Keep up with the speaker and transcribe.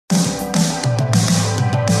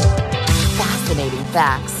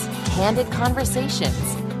facts, candid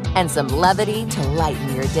conversations, and some levity to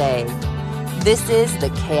lighten your day. This is The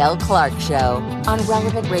Cale Clark Show on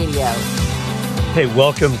Relevant Radio. Hey,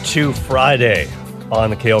 welcome to Friday on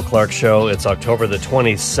The Cale Clark Show. It's October the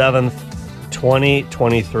 27th,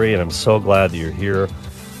 2023, and I'm so glad that you're here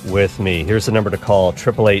with me. Here's the number to call,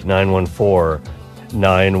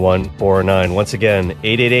 888-914-9149. Once again,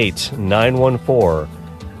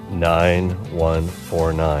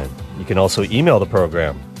 888-914-9149. You can also email the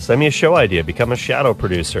program. Send me a show idea. Become a shadow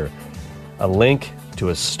producer. A link to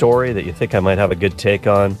a story that you think I might have a good take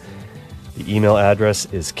on. The email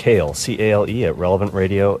address is Cale, C-A-L-E, at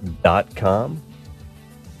relevantradio.com.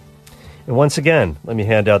 And once again, let me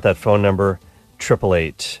hand out that phone number,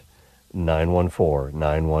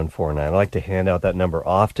 888-914-9149. I like to hand out that number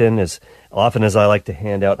often as I like to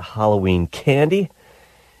hand out Halloween candy.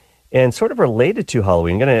 And sort of related to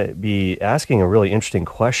Halloween, I'm going to be asking a really interesting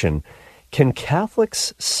question. Can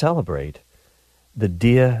Catholics celebrate the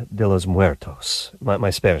Dia de los Muertos? My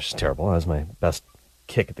Spanish is terrible. That was my best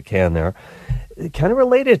kick at the can there. Kind of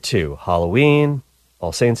related to Halloween,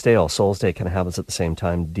 All Saints Day, All Souls Day kind of happens at the same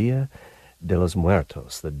time. Dia de los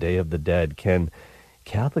Muertos, the Day of the Dead. Can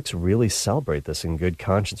Catholics really celebrate this in good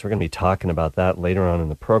conscience? We're going to be talking about that later on in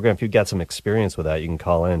the program. If you've got some experience with that, you can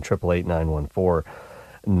call in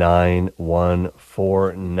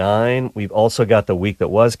 888-914-9149. We've also got the week that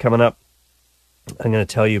was coming up. I'm going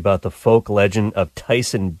to tell you about the folk legend of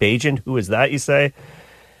Tyson Bagent. Who is that, you say?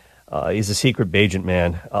 He's a secret Bagent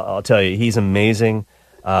man. I'll tell you, he's amazing,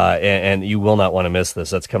 and you will not want to miss this.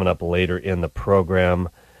 That's coming up later in the program.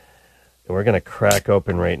 And we're going to crack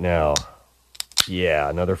open right now. Yeah,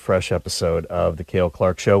 another fresh episode of The Cale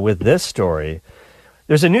Clark Show with this story.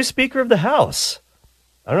 There's a new Speaker of the House.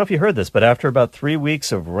 I don't know if you heard this, but after about 3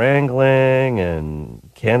 weeks of wrangling and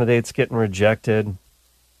candidates getting rejected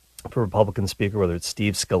for Republican Speaker, whether it's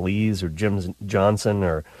Steve Scalise or Jim Johnson,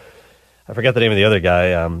 or I forget the name of the other guy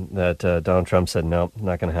that Donald Trump said, no,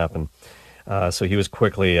 not going to happen. So he was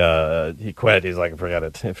quickly, he quit. He's like, forget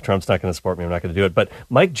it. If Trump's not going to support me, I'm not going to do it. But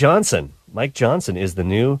Mike Johnson is the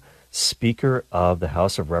new Speaker of the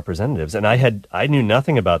House of Representatives. And I knew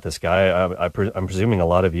nothing about this guy. I'm presuming a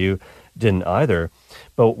lot of you didn't either.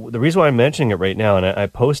 But the reason why I'm mentioning it right now, and I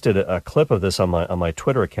posted a clip of this on my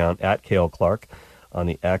Twitter account, at Cale Clark, on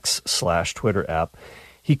the X/Twitter app.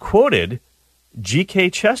 He quoted G.K.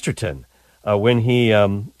 Chesterton when he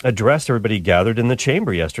addressed everybody gathered in the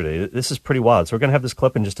chamber yesterday. This is pretty wild. So we're going to have this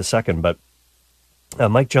clip in just a second. But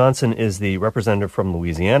Mike Johnson is the representative from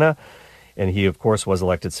Louisiana, and he, of course, was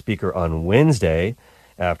elected Speaker on Wednesday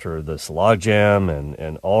after this logjam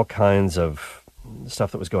and all kinds of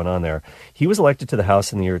stuff that was going on there. He was elected to the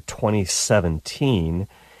House in the year 2017.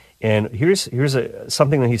 And here's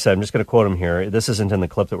something that he said. I'm just going to quote him here. This isn't in the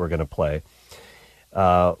clip that we're going to play.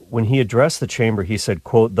 When he addressed the chamber, he said,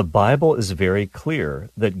 quote, "The Bible is very clear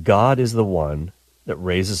that God is the one that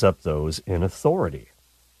raises up those in authority."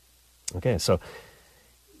 Okay, so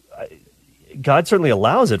God certainly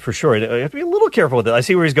allows it for sure. You have to be a little careful with it. I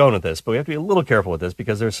see where he's going with this, but we have to be a little careful with this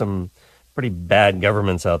because there's some pretty bad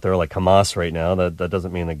governments out there like Hamas right now. That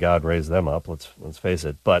doesn't mean that God raised them up. Let's face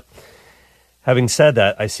it. But having said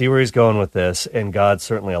that, I see where he's going with this, and God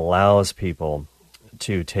certainly allows people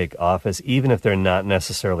to take office, even if they're not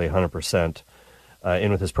necessarily 100%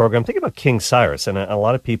 in with his program. Think about King Cyrus, and a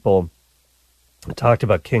lot of people talked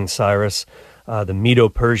about King Cyrus, the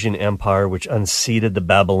Medo-Persian Empire, which unseated the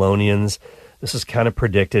Babylonians. This is kind of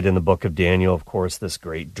predicted in the book of Daniel, of course, this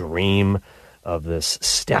great dream of this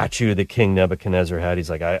statue that King Nebuchadnezzar had.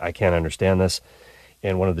 He's like, I can't understand this.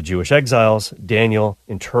 And one of the Jewish exiles, Daniel,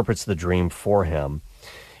 interprets the dream for him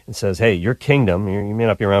and says, hey, your kingdom, you may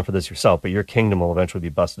not be around for this yourself, but your kingdom will eventually be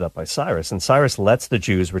busted up by Cyrus. And Cyrus lets the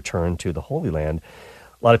Jews return to the Holy Land.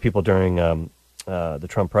 A lot of people during the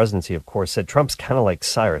Trump presidency, of course, said Trump's kind of like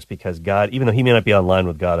Cyrus because God, even though he may not be online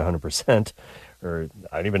with God 100%, or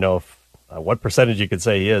I don't even know if what percentage you could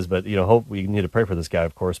say he is, but, hope we need to pray for this guy,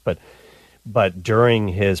 of course. But during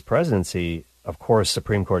his presidency, of course,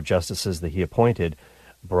 Supreme Court justices that he appointed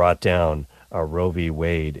brought down Roe v.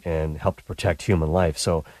 Wade and helped protect human life.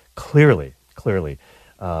 So clearly,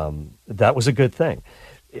 that was a good thing.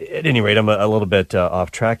 At any rate, I'm a little bit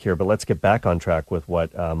off track here, but let's get back on track with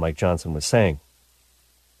what Mike Johnson was saying.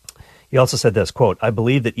 He also said this, quote, "I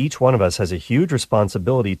believe that each one of us has a huge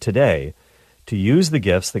responsibility today to use the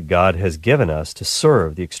gifts that God has given us to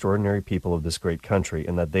serve the extraordinary people of this great country,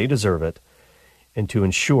 and that they deserve it, and to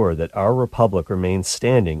ensure that our republic remains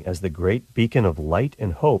standing as the great beacon of light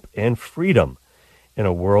and hope and freedom in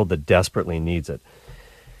a world that desperately needs it."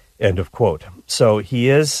 End of quote. So he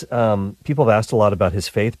is, people have asked a lot about his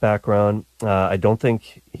faith background. I don't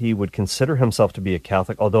think he would consider himself to be a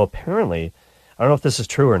Catholic, although apparently, I don't know if this is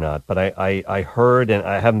true or not, but I heard, and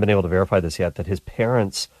I haven't been able to verify this yet, that his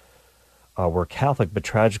parents were Catholic, but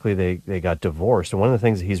tragically they got divorced. And one of the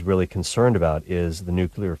things that he's really concerned about is the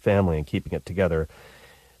nuclear family and keeping it together,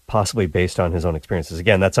 possibly based on his own experiences.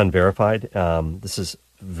 Again, that's unverified. This is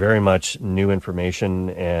very much new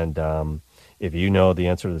information, and if you know the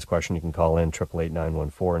answer to this question, you can call in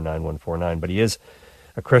 888-914-9149. But he is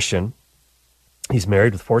a Christian. He's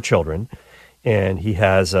married with 4 children, and he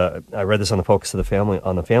has, I read this on the Focus of the Family,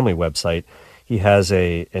 on the family website, he has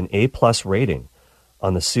an A-plus rating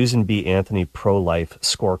on the Susan B. Anthony Pro-Life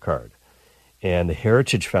scorecard. And the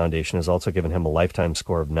Heritage Foundation has also given him a lifetime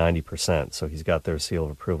score of 90%, so he's got their seal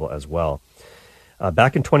of approval as well.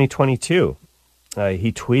 Back in 2022,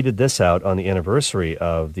 he tweeted this out on the anniversary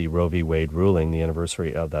of the Roe v. Wade ruling, the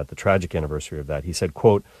anniversary of that, the tragic anniversary of that. He said,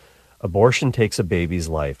 quote, "Abortion takes a baby's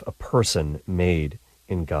life, a person made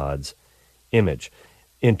in God's image."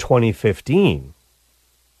 In 2015,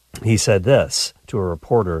 he said this to a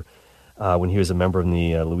reporter when he was a member of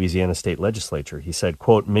the Louisiana state legislature. He said,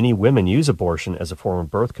 quote, "Many women use abortion as a form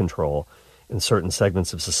of birth control in certain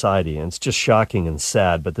segments of society, and it's just shocking and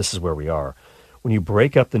sad, but this is where we are. When you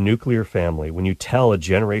break up the nuclear family, when you tell a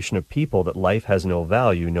generation of people that life has no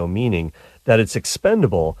value, no meaning, that it's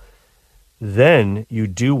expendable, then you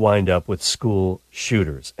do wind up with school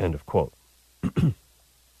shooters," end of quote. And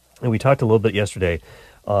we talked a little bit yesterday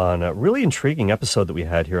on a really intriguing episode that we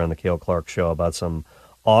had here on the Cale Clark Show about some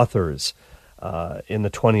authors in the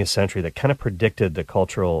 20th century that kind of predicted the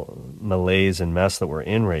cultural malaise and mess that we're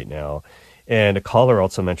in right now. And a caller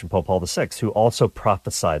also mentioned Pope Paul VI, who also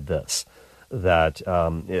prophesied this, that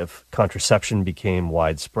if contraception became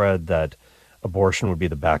widespread, that abortion would be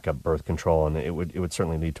the backup birth control, and it would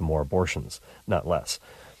certainly lead to more abortions, not less.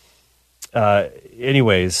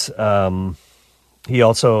 Anyways, he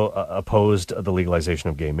also opposed the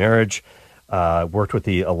legalization of gay marriage, worked with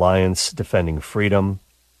the Alliance Defending Freedom,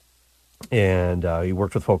 and he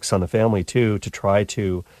worked with Focus on the Family, too, to try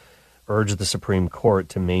to urge the Supreme Court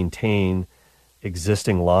to maintain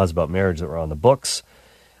existing laws about marriage that were on the books.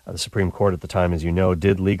 The Supreme Court at the time, as you know,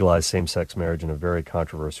 did legalize same-sex marriage in a very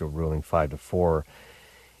controversial ruling, 5-4.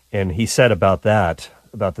 And he said about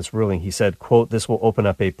this ruling, he said, quote, "This will open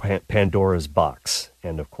up a Pandora's box,"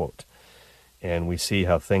 end of quote. And we see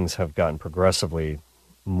how things have gotten progressively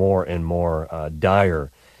more and more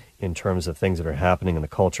dire in terms of things that are happening in the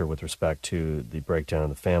culture with respect to the breakdown of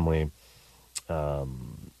the family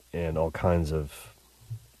and all kinds of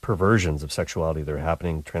perversions of sexuality that are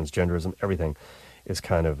happening, transgenderism, everything is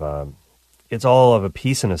kind of, it's all of a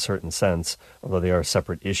piece in a certain sense, although they are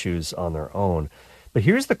separate issues on their own. But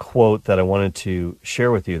here's the quote that I wanted to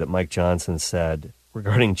share with you that Mike Johnson said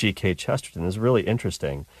regarding G.K. Chesterton. It's really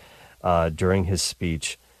interesting during his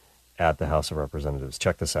speech at the House of Representatives.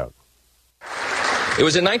 Check this out. It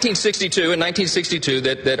was in 1962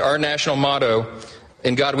 that our national motto,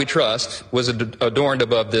 "In God We Trust," was adorned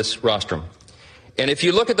above this rostrum. And if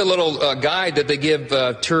you look at the little guide that they give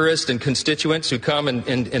tourists and constituents who come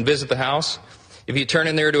and visit the house, if you turn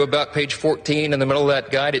in there to about page 14 in the middle of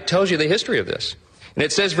that guide, it tells you the history of this. And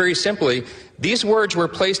it says very simply, these words were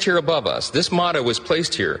placed here above us. This motto was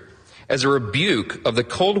placed here as a rebuke of the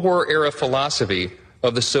Cold War era philosophy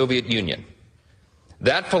of the Soviet Union.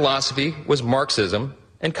 That philosophy was Marxism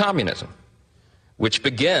and communism, which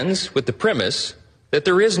begins with the premise that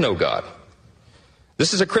there is no God.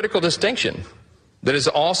 This is a critical distinction that is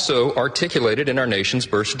also articulated in our nation's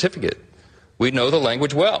birth certificate. We know the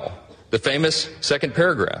language well, the famous second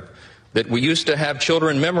paragraph, that we used to have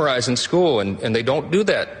children memorize in school, and they don't do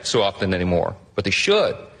that so often anymore, but they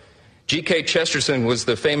should. G.K. Chesterton was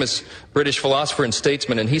the famous British philosopher and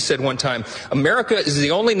statesman, and he said one time, "America is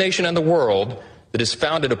the only nation in the world that is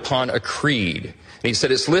founded upon a creed." And he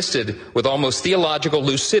said it's listed with almost theological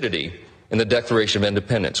lucidity in the Declaration of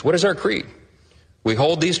Independence. What is our creed? We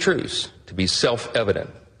hold these truths to be self-evident,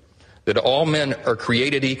 that all men are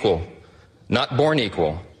created equal, not born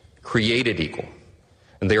equal, created equal.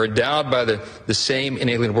 And they are endowed by the same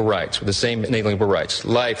inalienable rights, with the same inalienable rights: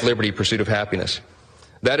 life, liberty, pursuit of happiness.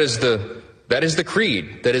 That is the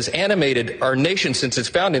creed that has animated our nation since its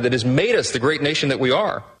founding, that has made us the great nation that we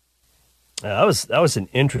are. That was an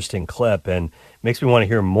interesting clip, and makes me want to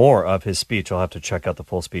hear more of his speech. I'll have to check out the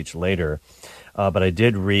full speech later. But I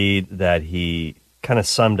did read that he kind of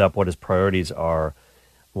summed up what his priorities are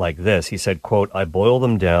like this. He said, quote, "I boil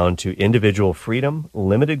them down to individual freedom,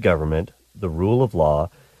 limited government, the rule of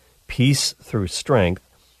law, peace through strength,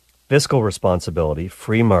 fiscal responsibility,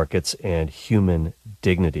 free markets, and human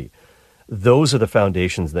dignity. Those are the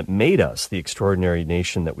foundations that made us the extraordinary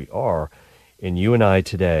nation that we are, and you and I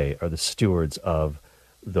today are the stewards of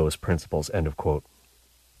those principles, end of quote.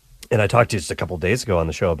 And I talked to you just a couple of days ago on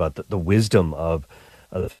the show about the wisdom of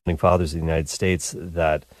the founding fathers of the United States,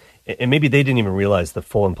 that, and maybe they didn't even realize the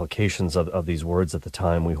full implications of these words at the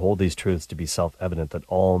time. We hold these truths to be self-evident, that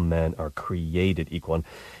all men are created equal. And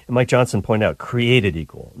Mike Johnson pointed out, created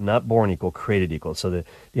equal, not born equal, created equal. So the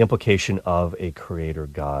implication of a creator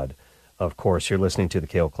God. Of course, you're listening to the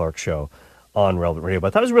Cale Clark Show on Relevant Radio. But I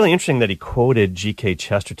thought it was really interesting that he quoted G.K.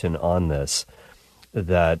 Chesterton on this,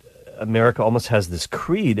 that America almost has this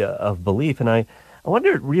creed of belief. And I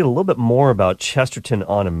wanted to read a little bit more about Chesterton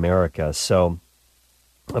on America. So,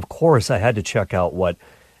 of course, I had to check out what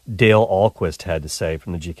Dale Ahlquist had to say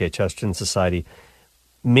from the G.K. Chesterton Society.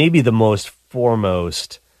 Maybe the most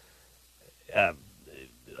foremost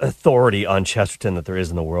authority on Chesterton that there is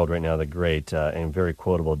in the world right now, the great and very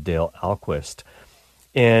quotable Dale Ahlquist.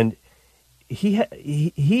 And he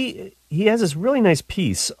has this really nice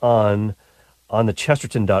piece on the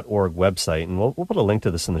Chesterton.org website, and we'll put a link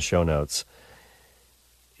to this in the show notes.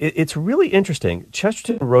 It's really interesting.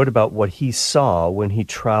 Chesterton wrote about what he saw when he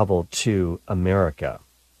traveled to America.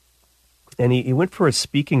 And he went for a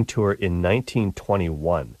speaking tour in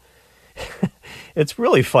 1921. It's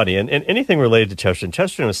really funny. And anything related to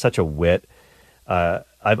Chesterton was such a wit.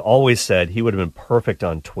 I've always said he would have been perfect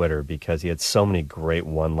on Twitter because he had so many great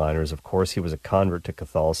one-liners. Of course, he was a convert to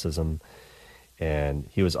Catholicism. And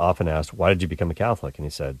he was often asked, why did you become a Catholic? And he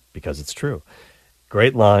said, because it's true.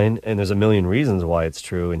 Great line, and there's a million reasons why it's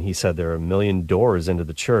true. And he said there are a million doors into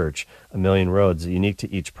the church, a million roads, unique to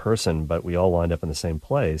each person, but we all wind up in the same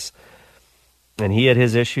place. And he had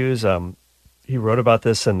his issues. He wrote about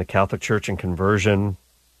this in The Catholic Church and Conversion.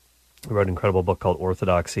 He wrote an incredible book called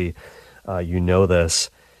Orthodoxy. You know this.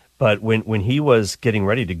 But when he was getting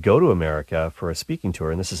ready to go to America for a speaking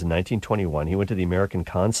tour, and this is in 1921, he went to the American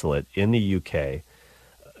consulate in the UK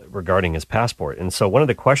regarding his passport. And so one of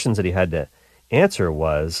the questions that he had to answer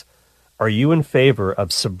was, are you in favor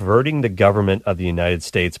of subverting the government of the United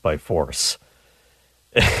States by force?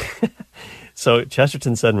 So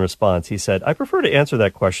Chesterton said in response, he said, I prefer to answer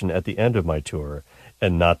that question at the end of my tour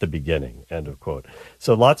and not the beginning, end of quote.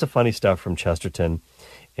 So lots of funny stuff from Chesterton.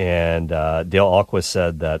 And Dale Ahlquist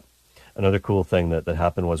said that another cool thing that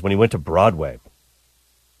happened was when he went to Broadway,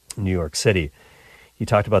 New York City, he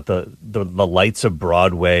talked about the lights of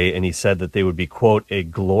Broadway, and he said that they would be, quote, a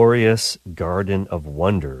glorious garden of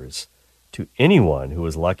wonders to anyone who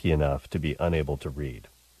was lucky enough to be unable to read,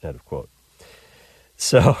 end of quote.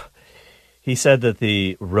 So he said that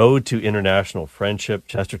the road to international friendship,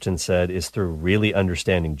 Chesterton said, is through really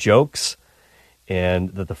understanding jokes, and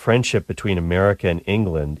that the friendship between America and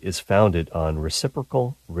England is founded on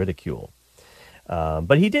reciprocal ridicule.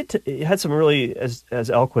 But he had some really, as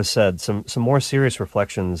Ahlquist said, some more serious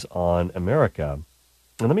reflections on America.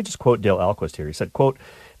 And let me just quote Dale Ahlquist here. He said, quote,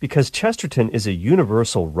 because Chesterton is a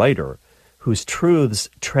universal writer whose truths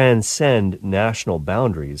transcend national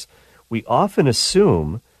boundaries, we often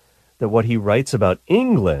assume that what he writes about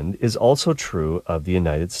England is also true of the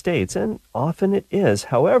United States, and often it is.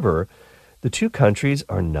 However, the two countries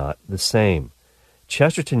are not the same.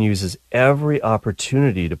 Chesterton uses every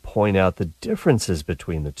opportunity to point out the differences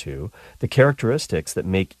between the two, the characteristics that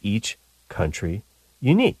make each country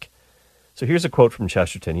unique. So here's a quote from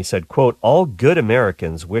Chesterton. He said, quote, all good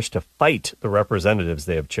Americans wish to fight the representatives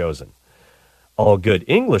they have chosen. All good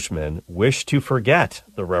Englishmen wish to forget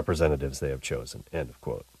the representatives they have chosen, end of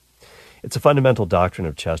quote. It's a fundamental doctrine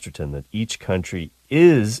of Chesterton that each country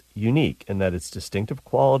is unique and that its distinctive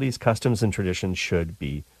qualities, customs, and traditions should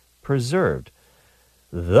be preserved.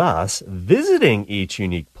 Thus, visiting each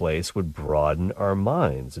unique place would broaden our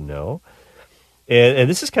minds, no? And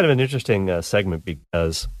this is kind of an interesting segment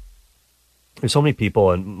because there's so many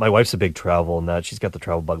people, and my wife's a big travel nut. She's got the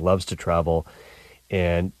travel bug, loves to travel.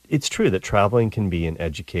 And it's true that traveling can be an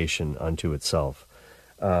education unto itself.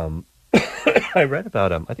 I read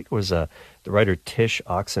about, I think it was the writer Tish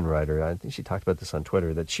Oxenreider. I think she talked about this on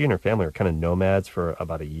Twitter, that she and her family are kind of nomads for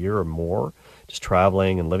about a year or more, just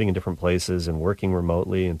traveling and living in different places and working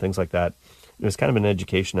remotely and things like that. It was kind of an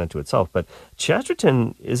education unto itself. But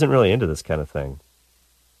Chesterton isn't really into this kind of thing.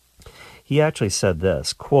 He actually said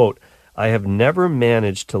this, quote, I have never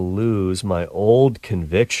managed to lose my old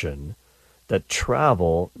conviction that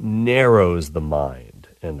travel narrows the mind,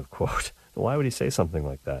 end of quote. Why would he say something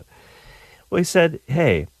like that? Well, he said,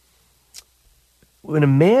 hey, when a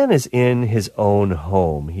man is in his own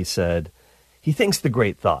home, he said, he thinks the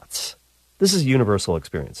great thoughts. This is a universal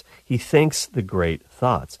experience. He thinks the great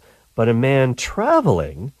thoughts. but a man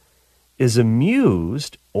traveling is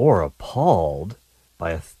amused or appalled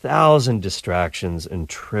by 1,000 distractions and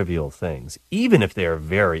trivial things, even if they are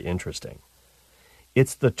very interesting.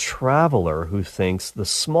 It's the traveler who thinks the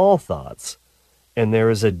small thoughts, and there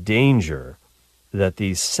is a danger that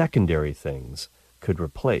these secondary things could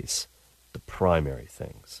replace the primary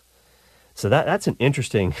things. So that's an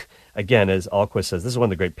interesting, again, as Alquist says, this is one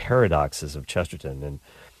of the great paradoxes of Chesterton, and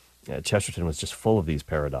Chesterton was just full of these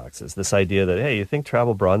paradoxes. This idea that, hey, you think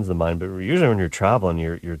travel broadens the mind, but usually when you're traveling,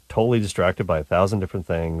 you're totally distracted by 1,000 different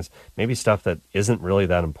things, maybe stuff that isn't really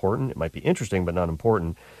that important. It might be interesting, but not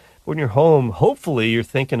important. When you're home, hopefully you're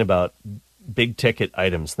thinking about big ticket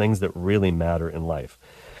items, things that really matter in life.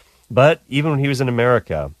 But even when he was in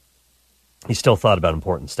America, he still thought about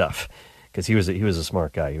important stuff because he was a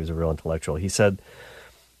smart guy. He was a real intellectual. He said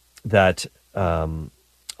that,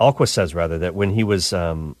 Alquist says rather, that when he was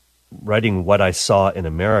writing What I Saw in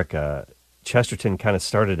America, Chesterton kind of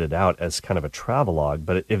started it out as kind of a travelogue,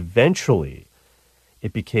 but eventually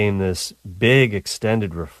it became this big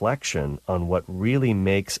extended reflection on what really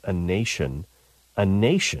makes a nation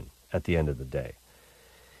at the end of the day.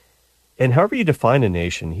 And however you define a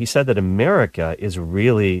nation, he said that America is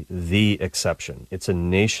really the exception. It's a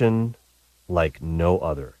nation like no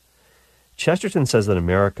other. Chesterton says that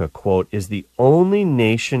America, quote, is the only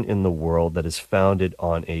nation in the world that is founded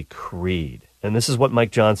on a creed. And this is what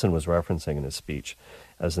Mike Johnson was referencing in his speech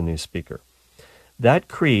as the new speaker. That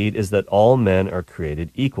creed is that all men are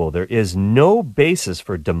created equal. There is no basis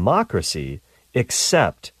for democracy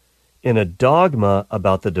except in a dogma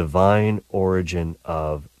about the divine origin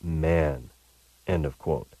of man. End of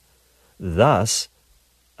quote. Thus,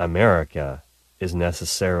 America is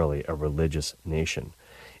necessarily a religious nation.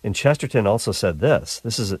 And Chesterton also said this.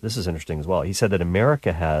 This is interesting as well. He said that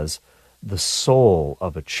America has the soul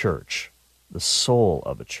of a church. The soul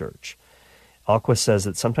of a church. Alquist says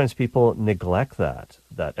that sometimes people neglect that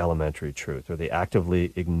elementary truth, or they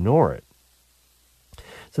actively ignore it.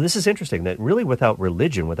 So this is interesting, that really without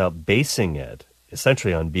religion, without basing it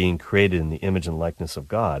essentially on being created in the image and likeness of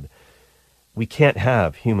God, we can't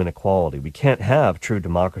have human equality. We can't have true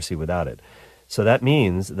democracy without it. So that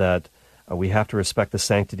means that we have to respect the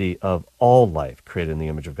sanctity of all life created in the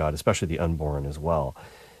image of God, especially the unborn as well.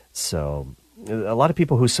 So a lot of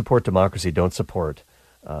people who support democracy don't support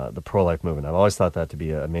the pro-life movement. I've always thought that to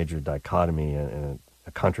be a major dichotomy and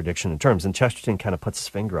a contradiction in terms, and Chesterton kind of puts his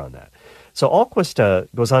finger on that. So Alquist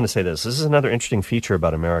goes on to say this. This is another interesting feature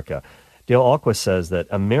about America. Dale Alquist says that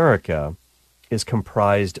America is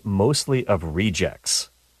comprised mostly of rejects,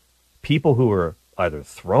 people who were either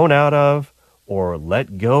thrown out of or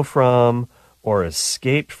let go from or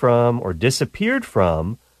escaped from or disappeared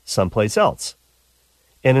from someplace else.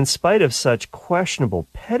 And in spite of such questionable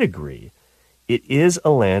pedigree, it is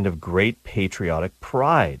a land of great patriotic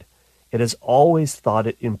pride. It has always thought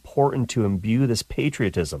it important to imbue this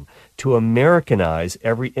patriotism, to Americanize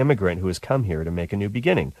every immigrant who has come here to make a new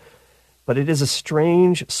beginning. But it is a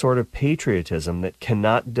strange sort of patriotism that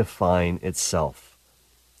cannot define itself.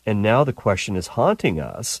 And now the question is haunting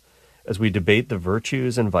us as we debate the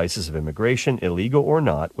virtues and vices of immigration, illegal or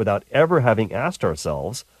not, without ever having asked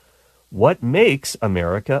ourselves, what makes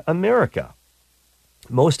America America?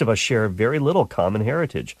 Most of us share very little common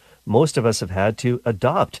heritage. Most of us have had to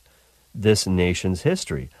adopt this nation's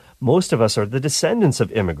history. Most of us are the descendants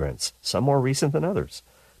of immigrants, some more recent than others.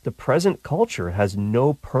 The present culture has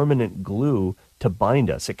no permanent glue to bind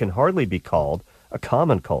us. It can hardly be called a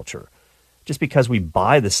common culture. Just because we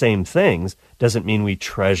buy the same things doesn't mean we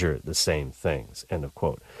treasure the same things. End of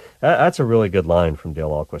quote. That's a really good line from Dale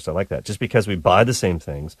Alquist. I like that. Just because we buy the same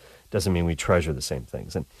things doesn't mean we treasure the same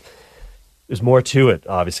things. And there's more to it,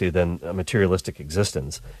 obviously, than a materialistic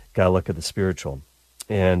existence. Got to look at the spiritual.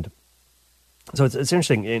 And so it's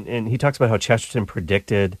interesting. And he talks about how Chesterton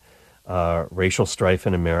predicted racial strife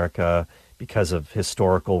in America because of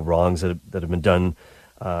historical wrongs that have been done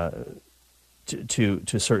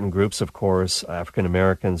to certain groups, of course, African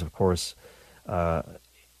Americans, of course,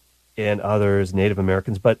 and others, Native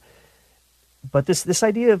Americans. But this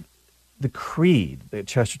idea of the creed that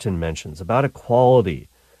Chesterton mentions about equality,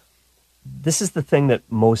 this is the thing that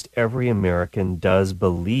most every American does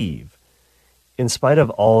believe, in spite of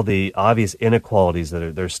all the obvious inequalities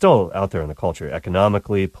that are still out there in the culture,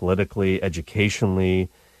 economically, politically, educationally,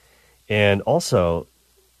 and also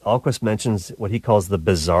Alquist mentions what he calls the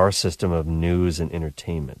bizarre system of news and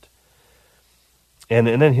entertainment. And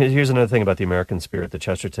then here's another thing about the American spirit that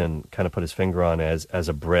Chesterton kind of put his finger on as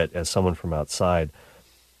a Brit, as someone from outside.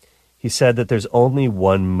 He said that there's only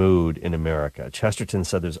one mood in America. Chesterton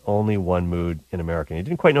said there's only one mood in America. And he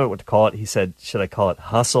didn't quite know what to call it. He said, should I call it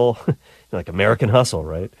hustle? Like American hustle,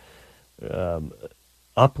 right?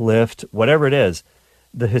 Uplift, whatever it is.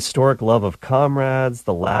 The historic love of comrades,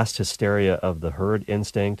 the last hysteria of the herd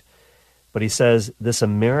instinct. But he says this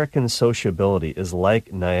American sociability is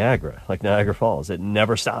like Niagara Falls. It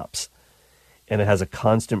never stops. And it has a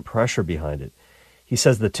constant pressure behind it. He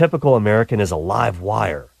says the typical American is a live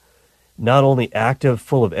wire, not only active,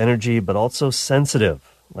 full of energy, but also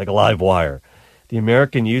sensitive, like a live wire. The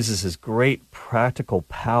American uses his great practical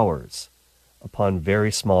powers upon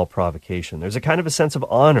very small provocation. There's a kind of a sense of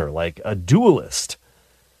honor, like a duelist.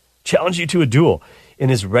 Challenge you to a duel in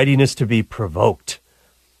his readiness to be provoked.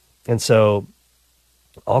 And so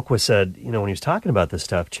Alquist said, when he was talking about this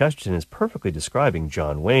stuff, Chesterton is perfectly describing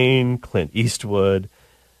John Wayne, Clint Eastwood,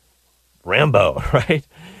 Rambo, right?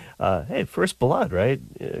 Hey, First Blood, right?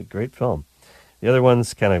 Great film. The other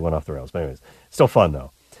ones kind of went off the rails, but anyways, still fun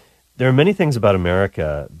though. There are many things about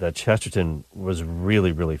America that Chesterton was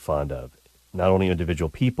really, really fond of. Not only individual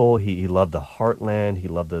people, he loved the heartland, he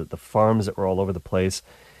loved the farms that were all over the place.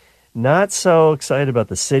 Not so excited about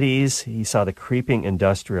the cities. He saw the creeping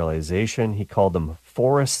industrialization. He called them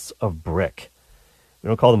forests of brick. We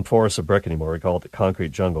don't call them forests of brick anymore. We call it the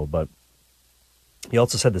concrete jungle. But he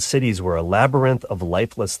also said the cities were a labyrinth of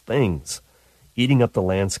lifeless things, eating up the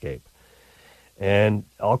landscape. And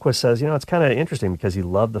Alquist says, it's kind of interesting because he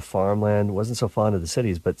loved the farmland, wasn't so fond of the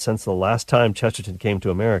cities. But since the last time Chesterton came to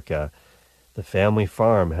America, the family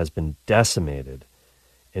farm has been decimated.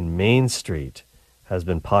 And Main Street has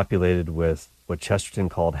been populated with what Chesterton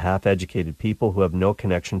called half-educated people who have no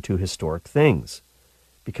connection to historic things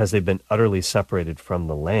because they've been utterly separated from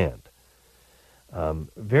the land.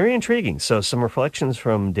 Very intriguing. So some reflections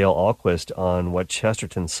from Dale Alquist on what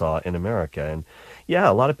Chesterton saw in America. And yeah,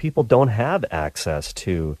 a lot of people don't have access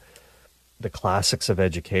to the classics of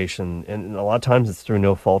education, and a lot of times it's through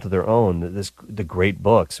no fault of their own. The great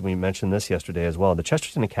books, we mentioned this yesterday as well, the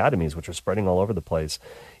Chesterton Academies, which are spreading all over the place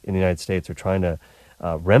in the United States, are trying to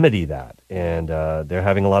remedy that, and they're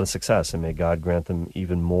having a lot of success, and may God grant them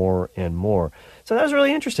even more and more. So that was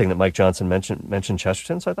really interesting that Mike Johnson mentioned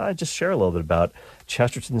Chesterton, so I thought I'd just share a little bit about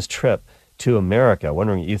Chesterton's trip to America.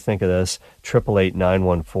 Wondering what you think of this.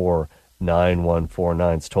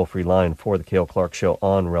 888-914-9149. It's a toll-free line for the Cale Clark Show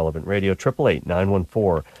on Relevant Radio.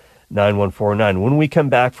 888-914-9149. When we come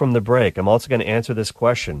back from the break, I'm also going to answer this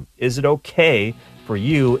question. Is it okay for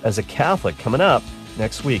you as a Catholic coming up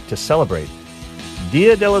next week to celebrate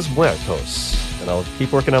Dia de los Muertos? And I'll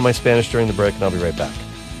keep working on my Spanish during the break, and I'll be right back.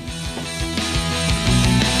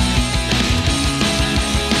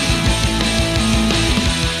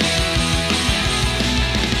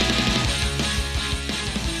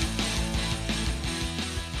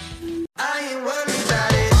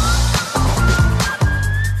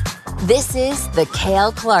 This is the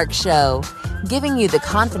Cale Clark Show, giving you the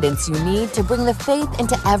confidence you need to bring the faith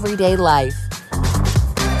into everyday life.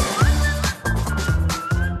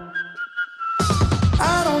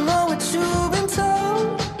 I don't know what you've been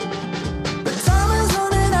told, but time is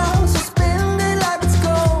running out, so spend it like it's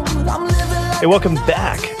gold. I'm living like Hey, welcome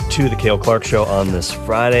back to the Cale Clark Show on this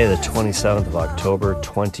Friday, the 27th of October,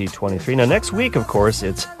 2023. Now, next week, of course,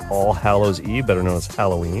 it's All Hallows Eve, better known as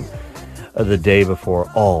Halloween. The day before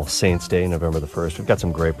All Saints Day, November the 1st. We've got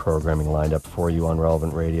some great programming lined up for you on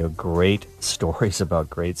Relevant Radio. Great stories about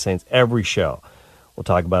great saints. Every show, we'll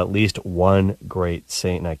talk about at least one great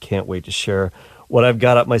saint, and I can't wait to share what I've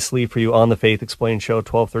got up my sleeve for you on the Faith Explained Show,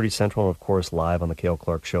 12:30 Central, and of course live on the Cale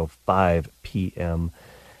Clark Show, 5 p.m.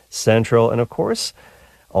 Central. And of course,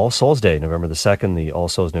 All Souls Day, November the 2nd, the All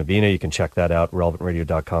Souls Novena. You can check that out,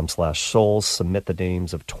 relevantradio.com/souls. Submit the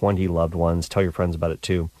names of 20 loved ones. Tell your friends about it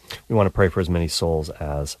too. We want to pray for as many souls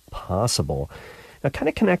as possible. Now, kind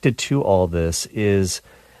of connected to all this is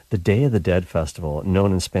the Day of the Dead Festival,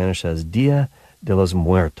 known in Spanish as Dia de los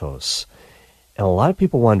Muertos. And a lot of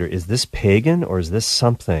people wonder, is this pagan or is this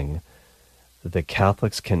something that the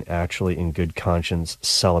Catholics can actually, in good conscience,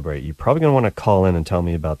 celebrate? You're probably going to want to call in and tell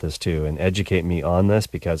me about this too and educate me on this,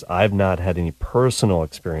 because I've not had any personal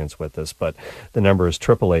experience with this, but the number is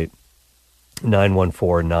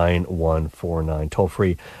 888-914-9149, toll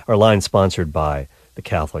free. Our line sponsored by the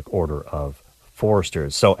Catholic Order of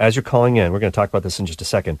Foresters. So as you're calling in, we're going to talk about this in just a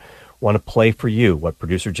second. Want to play for you what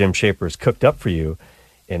producer Jim Shaper has cooked up for you,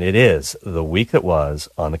 and it is The Week That Was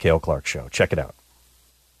on the Cale Clark Show. Check it out.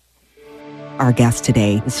 Our guest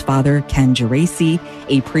today is Father Ken Geraci,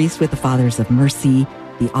 a priest with the Fathers of Mercy,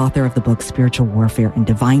 the author of the book Spiritual Warfare and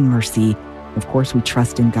Divine Mercy. Of course, we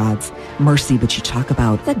trust in God's mercy, but you talk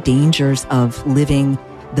about the dangers of living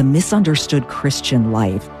the misunderstood Christian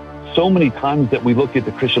life. So many times that we look at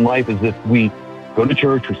the Christian life as if we go to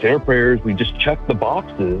church, we say our prayers, we just check the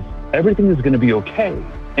boxes, everything is going to be okay.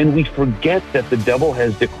 And we forget that the devil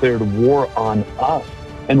has declared war on us.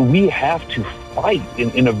 And we have to fight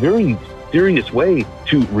in a very serious way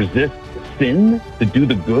to resist sin, to do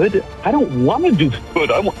the good. I don't want to do the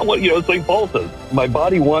good. I want, as St. Paul says, my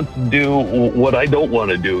body wants to do what I don't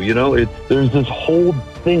want to do. There's this whole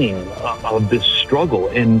thing of this struggle.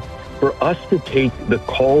 And for us to take the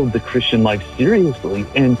call of the Christian life seriously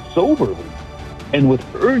and soberly and with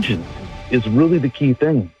urgency is really the key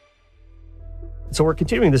thing. So we're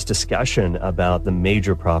continuing this discussion about the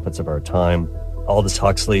major prophets of our time. Aldous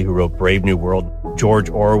Huxley, who wrote Brave New World, George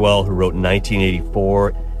Orwell, who wrote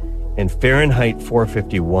 1984, and Fahrenheit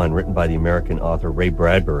 451, written by the American author Ray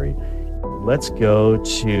Bradbury. Let's go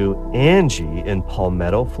to Angie in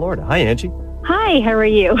Palmetto, Florida. Hi, Angie. Hi, how are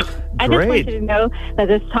you? I just want Great. you to know that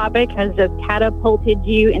this topic has just catapulted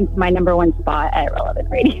you into my number one spot at Relevant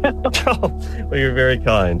Radio. Well, you're very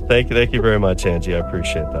kind. Thank you very much, Angie. I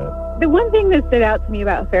appreciate that. The one thing that stood out to me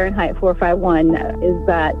about Fahrenheit 451 is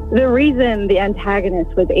that the reason the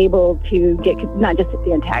antagonist was able to get, not just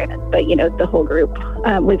the antagonist, but, the whole group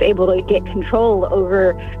was able to get control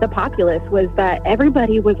over the populace was that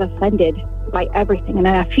everybody was offended by everything. And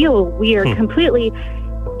I feel we are completely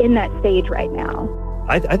in that stage right now.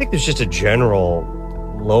 I think there's just a general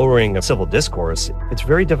lowering of civil discourse. It's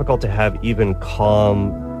very difficult to have even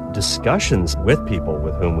calm discussions with people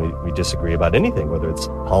with whom we disagree about anything, whether it's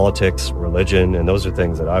politics, religion, and those are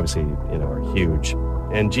things that obviously, are huge.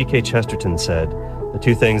 And G.K. Chesterton said, the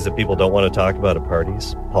two things that people don't want to talk about at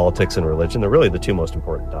parties, politics and religion, they're really the two most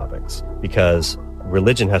important topics, because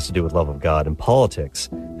religion has to do with love of God and politics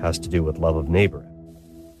has to do with love of neighbor.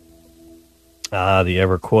 The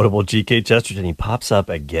ever-quotable G.K. Chesterton, he pops up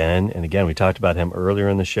again and again. We talked about him earlier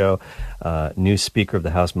in the show. New Speaker of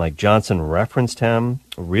the House, Mike Johnson, referenced him.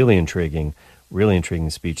 Really intriguing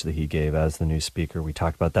speech that he gave as the new Speaker. We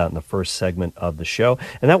talked about that in the first segment of the show.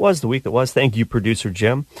 And that was the week that was. Thank you, Producer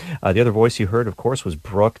Jim. The other voice you heard, of course, was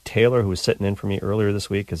Brooke Taylor, who was sitting in for me earlier this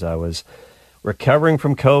week as I was recovering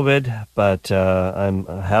from COVID. But I'm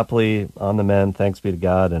happily on the mend, thanks be to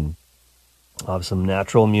God, and I'll have some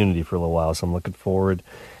natural immunity for a little while, so I'm looking forward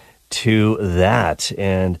to that.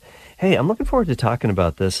 And, hey, I'm looking forward to talking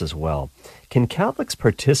about this as well. Can Catholics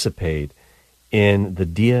participate in the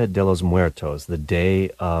Dia de los Muertos, the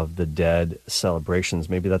Day of the Dead celebrations?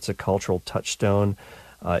 Maybe that's a cultural touchstone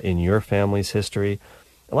in your family's history.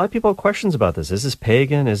 A lot of people have questions about this. Is this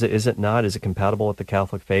pagan? Is it not? Is it compatible with the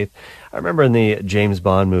Catholic faith? I remember in the James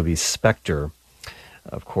Bond movie Spectre,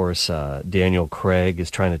 of course, Daniel Craig is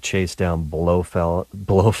trying to chase down Blofeld,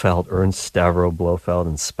 Ernst Stavro Blofeld,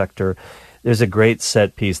 and Spectre. There's a great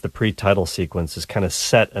set piece. The pre-title sequence is kind of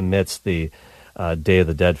set amidst the Day of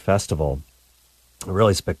the Dead festival.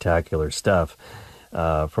 Really spectacular stuff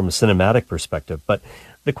from a cinematic perspective. But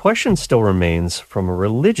the question still remains, from a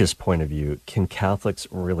religious point of view, can Catholics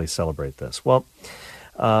really celebrate this? Well,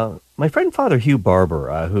 my friend Father Hugh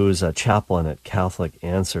Barber, who's a chaplain at Catholic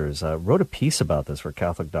Answers, wrote a piece about this for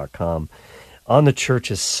Catholic.com on the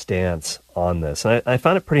Church's stance on this. And I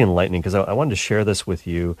found it pretty enlightening because I wanted to share this with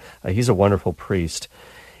you. He's a wonderful priest.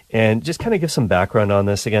 And just kind of give some background on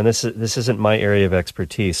this. Again, this isn't my area of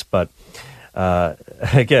expertise, but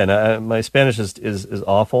again, my Spanish is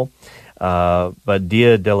awful. But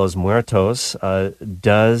Dia de los Muertos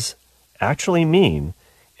does actually mean,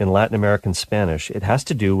 in Latin American Spanish, it has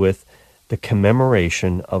to do with the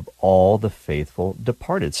commemoration of all the faithful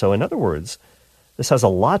departed. So in other words, this has a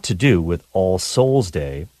lot to do with All Souls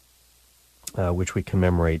Day, which we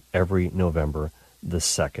commemorate every November the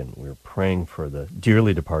 2nd. We're praying for the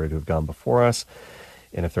dearly departed who have gone before us.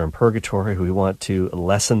 And if they're in purgatory, we want to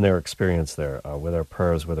lessen their experience there with our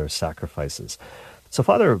prayers, with our sacrifices. So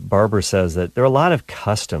Father Barber says that there are a lot of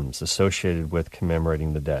customs associated with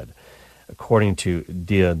commemorating the dead. According to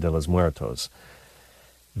Dia de los Muertos,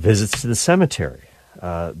 visits to the cemetery,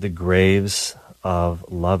 the graves of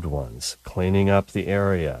loved ones, cleaning up the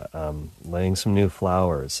area, laying some new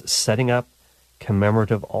flowers, setting up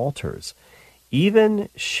commemorative altars, even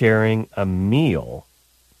sharing a meal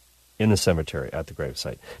in the cemetery at the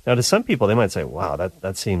gravesite. Now, to some people, they might say, wow,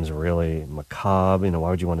 that seems really macabre. Why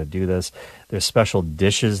would you want to do this? There's special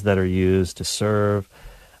dishes that are used to serve.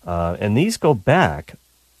 And these go back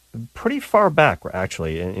pretty far back,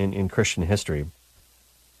 actually, in Christian history.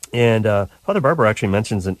 And Father Barber actually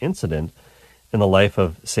mentions an incident in the life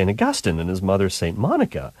of St. Augustine and his mother, St.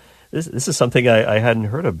 Monica. This is something I hadn't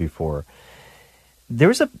heard of before.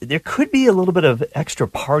 There could be a little bit of extra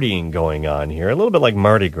partying going on here, a little bit like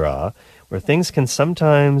Mardi Gras, where things can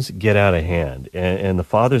sometimes get out of hand. And the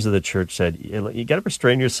fathers of the church said, you got to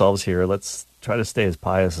restrain yourselves here. Let's try to stay as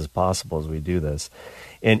pious as possible as we do this.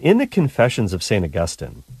 And in the Confessions of St.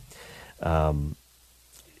 Augustine,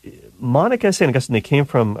 Monica and St. Augustine, they came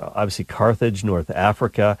from, obviously, Carthage, North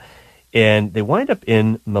Africa, and they wind up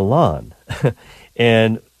in Milan.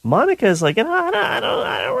 And Monica is like, I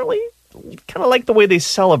don't really kind of like the way they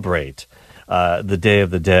celebrate the Day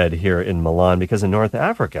of the Dead here in Milan, because in North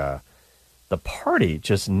Africa, the party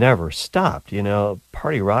just never stopped.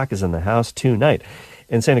 Party rock is in the house tonight.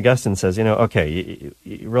 And St. Augustine says, okay,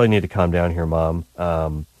 you really need to calm down here,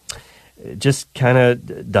 Mom. Just kind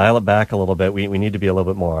of dial it back a little bit. We need to be a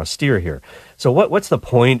little bit more austere here. So what's the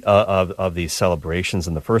point of these celebrations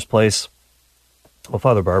in the first place? Well,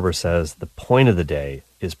 Father Barber says the point of the day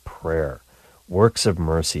is prayer, works of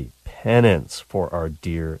mercy, penance for our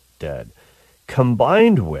dear dead,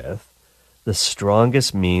 combined with the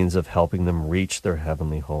strongest means of helping them reach their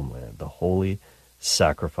heavenly homeland, the holy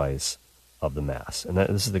sacrifice of the Mass. And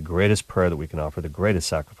this is the greatest prayer that we can offer, the greatest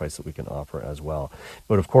sacrifice that we can offer as well.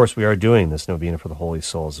 But of course, we are doing this Novena for the Holy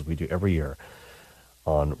Souls, as we do every year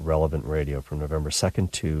on Relevant Radio from November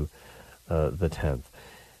 2nd to the 10th.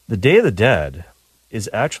 The Day of the Dead is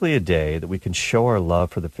actually a day that we can show our love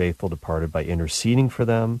for the faithful departed by interceding for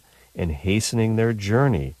them and hastening their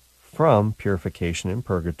journey from purification in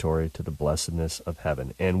purgatory to the blessedness of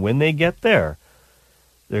heaven. And when they get there,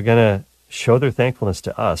 they're going to show their thankfulness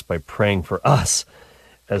to us by praying for us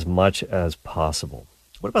as much as possible.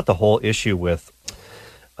 What about the whole issue with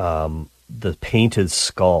the painted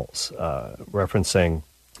skulls, referencing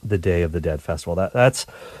the Day of the Dead festival?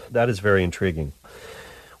 That is very intriguing.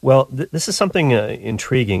 Well, this is something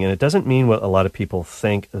intriguing, and it doesn't mean what a lot of people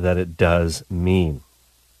think that it does mean.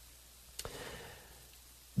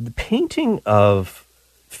 The painting of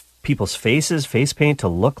people's faces, face paint to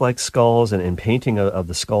look like skulls, and painting of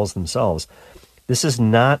the skulls themselves, this is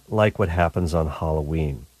not like what happens on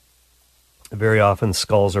Halloween. Very often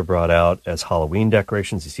skulls are brought out as Halloween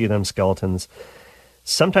decorations. You see them, skeletons.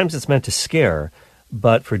 Sometimes it's meant to scare,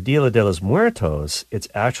 but for Dia de los Muertos, it's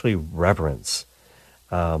actually reverence.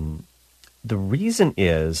 The reason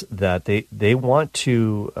is that they want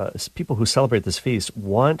to, people who celebrate this feast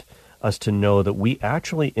want us to know that we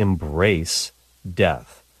actually embrace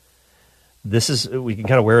death. We can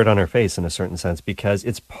kind of wear it on our face in a certain sense because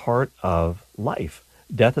it's part of life.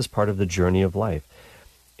 Death is part of the journey of life.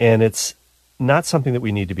 And it's not something that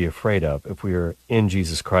we need to be afraid of if we're in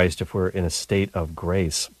Jesus Christ, if we're in a state of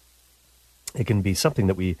grace. It can be something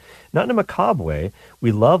that we, not in a macabre way,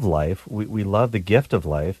 we love life, we love the gift of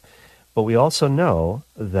life, but we also know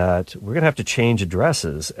that we're going to have to change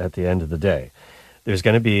addresses at the end of the day. There's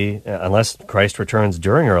going to be, unless Christ returns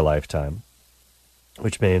during our lifetime,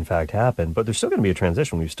 which may in fact happen, but there's still going to be a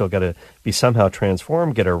transition. We've still got to be somehow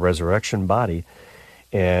transformed, get our resurrection body,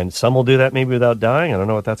 and some will do that maybe without dying. I don't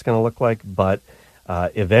know what that's going to look like, but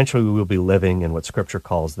eventually we will be living in what Scripture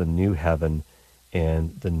calls the new heaven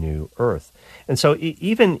and the new earth. And so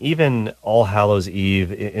even All Hallows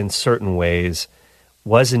Eve, in certain ways,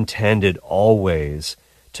 was intended always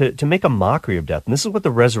to make a mockery of death. And this is what the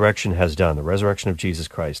resurrection has done, the resurrection of Jesus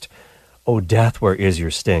Christ. "O death, where is your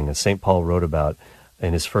sting?" as St. Paul wrote about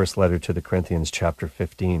in his first letter to the Corinthians, chapter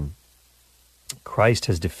 15. Christ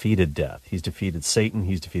has defeated death. He's defeated Satan.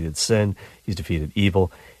 He's defeated sin. He's defeated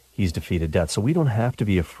evil. He's defeated death. So we don't have to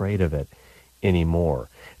be afraid of it anymore.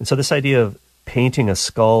 And so this idea of painting a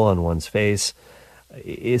skull on one's face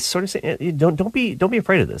is sort of saying, don't be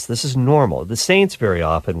afraid of this. This is normal. The saints very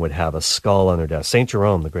often would have a skull on their desk. St.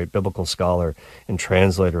 Jerome, the great biblical scholar and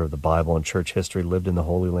translator of the Bible and church history, lived in the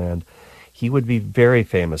Holy Land. He would be very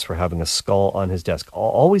famous for having a skull on his desk,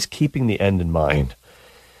 always keeping the end in mind.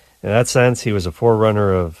 In that sense, he was a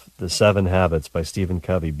forerunner of The 7 Habits by Stephen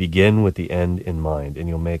Covey. Begin with the end in mind, and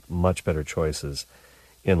you'll make much better choices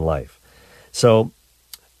in life. So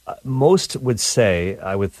most would say,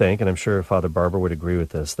 I would think, and I'm sure Father Barber would agree with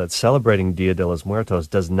this, that celebrating Dia de los Muertos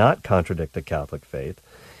does not contradict the Catholic faith.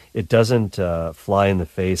 It doesn't fly in the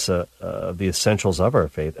face of the essentials of our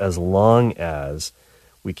faith, as long as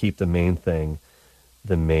we keep the main thing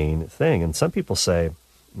the main thing. And some people say,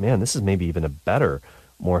 man, this is maybe even a better,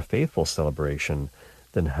 more faithful celebration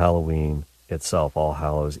than Halloween itself, All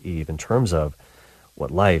Hallows Eve, in terms of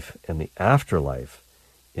what life and the afterlife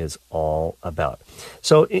is all about.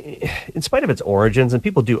 So in spite of its origins, and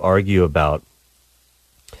people do argue about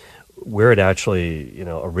where it actually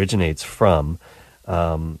originates from,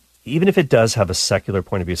 even if it does have a secular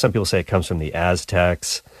point of view, some people say it comes from the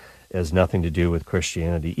Aztecs, has nothing to do with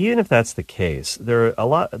Christianity. Even if that's the case, there are a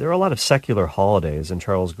lot of secular holidays, and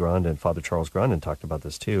Father Charles Grondin talked about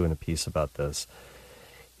this too in a piece about this.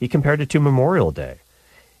 He compared it to Memorial Day.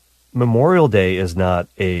 Memorial Day is not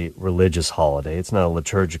a religious holiday. It's not a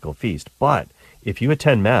liturgical feast. But if you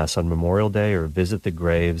attend Mass on Memorial Day or visit the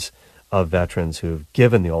graves of veterans who have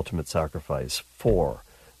given the ultimate sacrifice for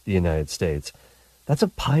the United States, that's a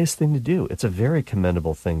pious thing to do. It's a very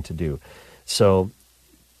commendable thing to do. So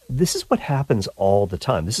this is what happens all the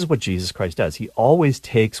time. This is what Jesus Christ does. He always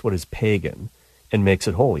takes what is pagan and makes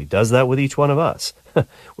it holy. He does that with each one of us.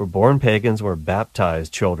 We're born pagans. We're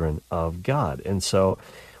baptized children of God. And so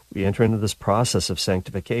we enter into this process of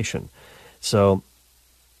sanctification. So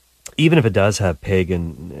even if it does have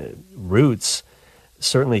pagan roots,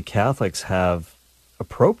 certainly Catholics have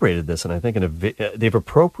appropriated this, and I think they've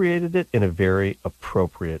appropriated it in a very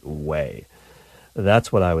appropriate way.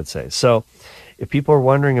 That's what I would say. So if people are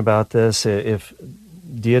wondering about this, if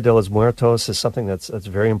Dia de los Muertos is something that's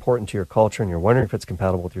very important to your culture and you're wondering if it's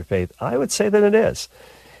compatible with your faith, I would say that it is.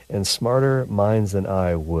 And smarter minds than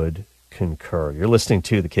I would concur. You're listening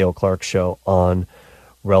to The Cale Clark Show on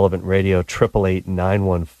Relevant Radio,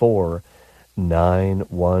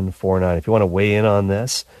 888-914-9149. If you want to weigh in on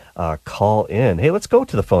this, call in. Hey, let's go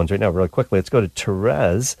to the phones right now really quickly. Let's go to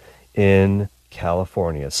Therese in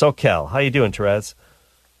California. SoCal, how you doing, Therese?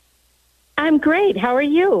 I'm great. How are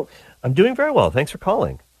you? I'm doing very well. Thanks for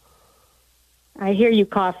calling. I hear you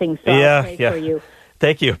coughing, so I'll pray for you.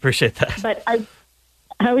 Thank you. Appreciate that. But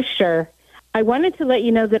I was sure. I wanted to let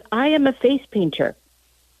you know that I am a face painter.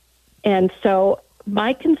 And so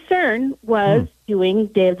my concern was doing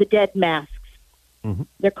Day of the Dead masks. Mm-hmm.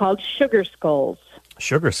 They're called sugar skulls.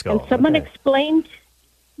 Sugar skulls. And someone explained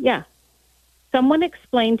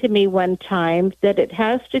to me one time that it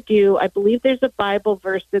has to do, I believe there's a Bible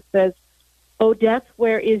verse that says, "O death,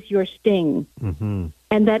 where is your sting?" Mm-hmm.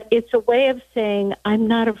 And that it's a way of saying, I'm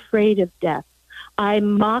not afraid of death. I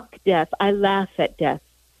mock death. I laugh at death.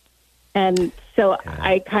 And so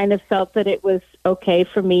I kind of felt that it was okay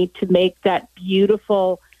for me to make that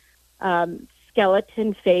beautiful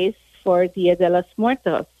skeleton face for Dia de los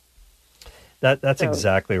Muertos. That's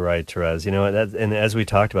exactly right, Therese. You know, and as we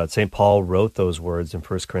talked about, St. Paul wrote those words in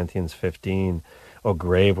 1 Corinthians 15, "O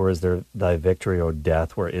grave, where is thy victory? O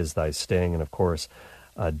death, where is thy sting?" And of course,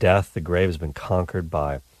 death, the grave, has been conquered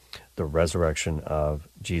by the resurrection of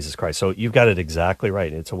Jesus Christ. So you've got it exactly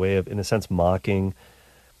right. It's a way of, in a sense, mocking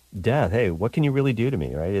death. Hey, what can you really do to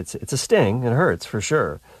me, right? It's a sting. It hurts for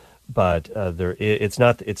sure, but it's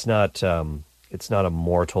not a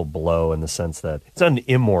mortal blow in the sense that it's not an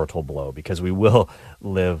immortal blow, because we will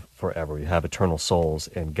live forever. We have eternal souls,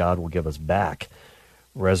 and God will give us back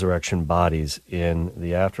resurrection bodies in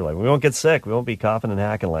the afterlife. We won't get sick. We won't be coughing and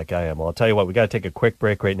hacking like I am. Well, I'll tell you what, we got to take a quick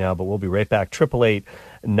break right now, but we'll be right back.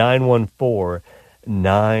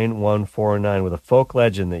 888-914-9149 with a folk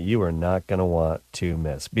legend that you are not going to want to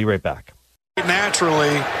miss. Be right back.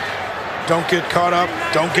 Naturally, don't get caught up,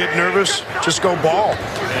 don't get nervous, just go ball.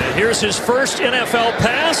 And here's his first NFL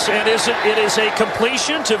pass, and it is a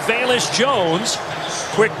completion to Velus Jones.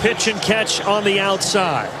 Quick pitch and catch on the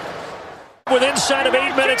outside. With inside of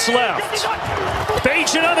 8 minutes left.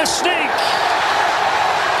 Bagent on a sneak.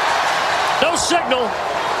 No signal.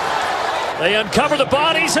 They uncover the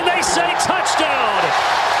bodies, and they say touchdown.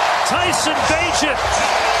 Tyson Bagent.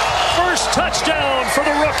 First touchdown for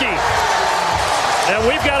the rookie. And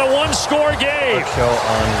we've got a one-score game. Our show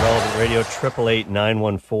on Relevant Radio,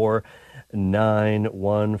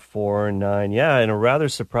 888-914-9149. Yeah, and a rather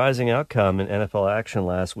surprising outcome in NFL action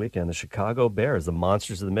last weekend. The Chicago Bears, the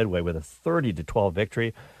monsters of the Midway, with a 30-12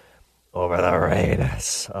 victory over the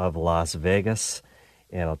Raiders of Las Vegas.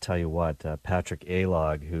 And I'll tell you what, Patrick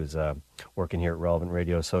Alog, who's working here at Relevant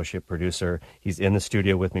Radio, associate producer, he's in the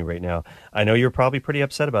studio with me right now. I know you're probably pretty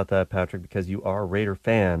upset about that, Patrick, because you are a Raider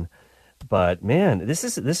fan. But, man, this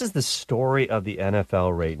is the story of the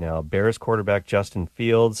NFL right now. Bears quarterback Justin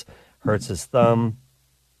Fields hurts his thumb.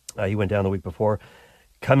 He went down the week before.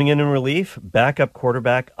 Coming in relief, backup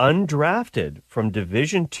quarterback, undrafted from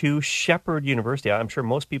Division II Shepherd University. I'm sure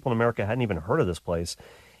most people in America hadn't even heard of this place.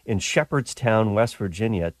 In Shepherdstown, West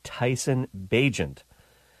Virginia, Tyson Bagent.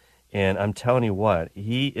 And I'm telling you what,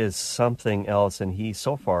 he is something else, and he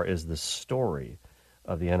so far is the story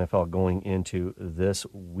of the NFL going into this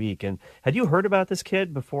week. And had you heard about this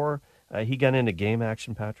kid before he got into game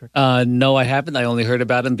action, Patrick? No, I haven't. I only heard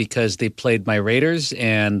about him because they played my Raiders,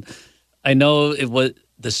 and I know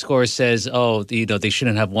the score says, they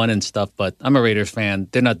shouldn't have won and stuff, but I'm a Raiders fan.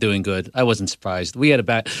 They're not doing good. I wasn't surprised.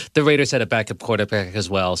 The Raiders had a backup quarterback as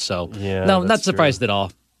well, so no, not surprised at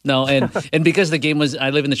all. No, and because the game was, I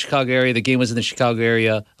live in the Chicago area. The game was in the Chicago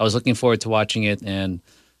area. I was looking forward to watching it, and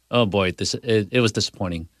oh boy, it was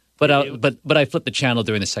disappointing. But I flipped the channel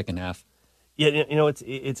during the second half. Yeah,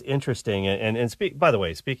 it's interesting. And by the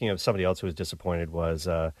way, speaking of somebody else who was disappointed was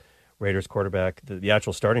Raiders quarterback, the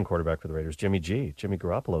actual starting quarterback for the Raiders, Jimmy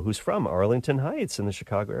Garoppolo, who's from Arlington Heights in the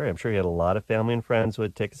Chicago area. I'm sure he had a lot of family and friends who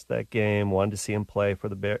had tickets to that game, wanted to see him play for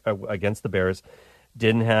against the Bears.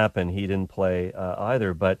 Didn't happen. He didn't play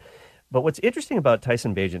either. But what's interesting about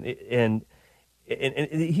Tyson Bagent, and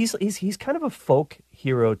he's kind of a folk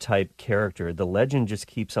hero type character. The legend just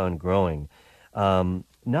keeps on growing.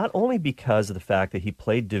 Not only because of the fact that he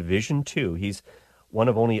played Division II. He's one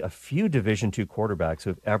of only a few Division II quarterbacks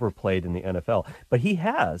who have ever played in the NFL. But he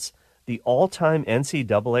has the all-time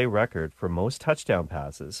NCAA record for most touchdown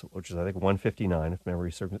passes, which is, I think, 159, if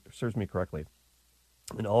memory serves me correctly,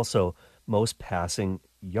 and also most passing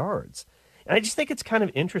yards. And I just think it's kind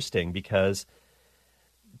of interesting because,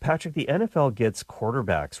 Patrick, the NFL gets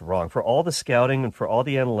quarterbacks wrong. For all the scouting and for all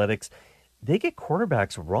the analytics, they get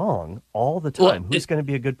quarterbacks wrong all the time. Who's going to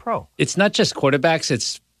be a good pro? It's not just quarterbacks,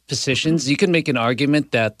 it's positions. You can make an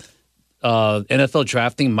argument that NFL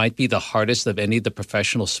drafting might be the hardest of any of the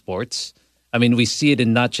professional sports. I mean, we see it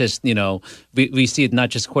in not just, we see it not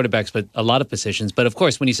just quarterbacks, but a lot of positions. But of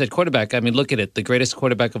course, when you said quarterback, I mean, look at it. The greatest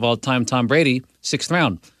quarterback of all time, Tom Brady, 6th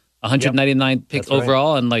round, 199 pick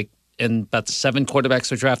overall, right. and about 7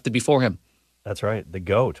 quarterbacks were drafted before him. That's right. The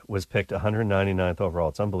GOAT was picked 199th overall.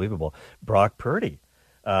 It's unbelievable. Brock Purdy,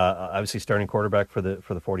 obviously starting quarterback for the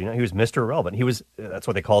 49ers. He was Mr. Irrelevant. That's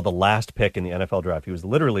what they call the last pick in the NFL draft. He was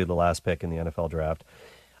literally the last pick in the NFL draft.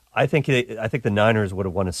 I think the Niners would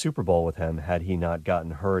have won a Super Bowl with him had he not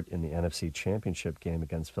gotten hurt in the NFC Championship game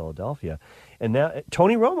against Philadelphia. And now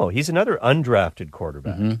Tony Romo, he's another undrafted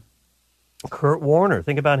quarterback. Mm-hmm. Kurt Warner,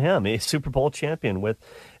 think about him, a Super Bowl champion with.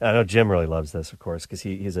 I know Jim really loves this, of course, because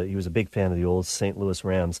he was a big fan of the old St. Louis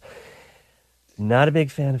Rams. Not a big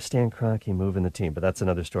fan of Stan Kroenke moving the team, but that's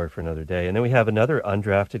another story for another day. And then we have another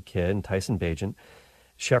undrafted kid, Tyson Bagent,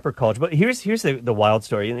 Shepherd College. But here's the wild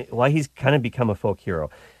story, and why he's kind of become a folk hero.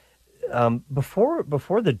 Before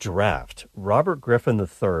the draft, Robert Griffin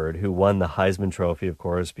III, who won the Heisman Trophy, of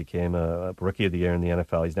course, became a Rookie of the Year in the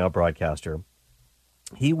NFL. He's now a broadcaster.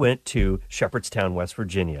 He went to Shepherdstown, West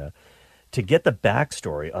Virginia, to get the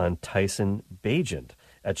backstory on Tyson Bagent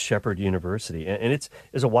at Shepherd University. And it's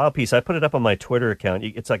a wild piece. I put it up on my Twitter account.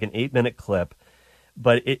 It's like an 8-minute clip.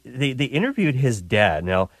 But they interviewed his dad.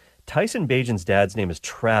 Now, Tyson Bagent's dad's name is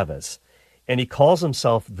Travis, and he calls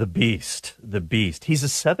himself the Beast. The Beast. He's a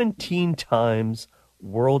 17 times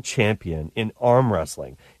world champion in arm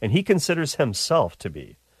wrestling, and he considers himself to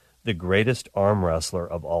be the greatest arm wrestler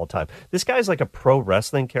of all time. This guy's like a pro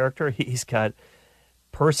wrestling character. He's got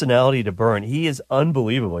personality to burn. He is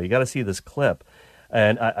unbelievable. You got to see this clip.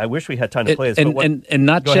 And I wish we had time to play this. And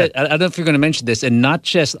not just, I don't know if you're going to mention this, and not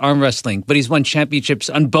just arm wrestling, but he's won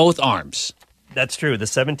championships on both arms. That's true. The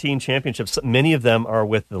 17 championships, many of them are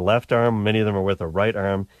with the left arm, many of them are with the right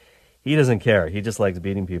arm. He doesn't care. He just likes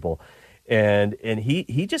beating people. And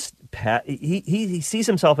he sees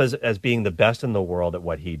himself as being the best in the world at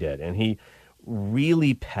what he did. And he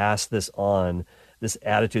really passed this on, this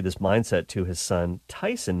attitude, this mindset to his son,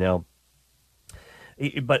 Tyson. Now,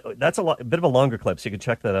 but that's a bit of a longer clip, so you can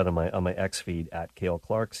check that out on my X feed at Cale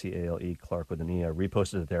Clark, C-A-L-E, Clark with an E. I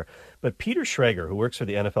reposted it there. But Peter Schrager, who works for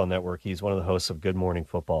the NFL Network, he's one of the hosts of Good Morning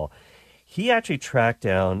Football. He actually tracked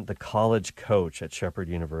down the college coach at Shepherd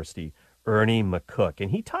University, Ernie McCook,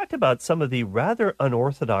 and he talked about some of the rather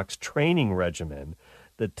unorthodox training regimen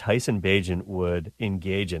that Tyson Bagent would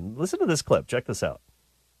engage in. Listen to this clip. Check this out.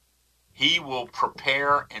 He will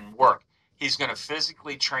prepare and work. He's going to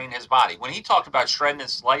physically train his body. When he talked about shredding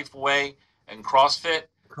his life away and CrossFit,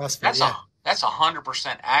 that's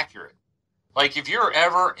 100% accurate. Like, if you're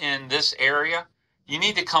ever in this area, you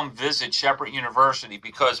need to come visit Shepherd University,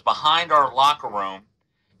 because behind our locker room,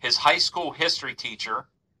 his high school history teacher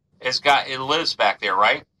lives back there,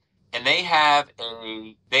 right? And they have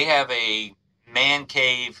a man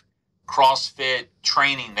cave CrossFit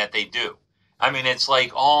training that they do. I mean, it's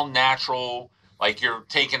like all natural. Like, you're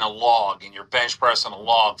taking a log and you're bench pressing a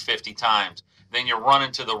log 50 times. Then you're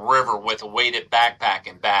running to the river with a weighted backpack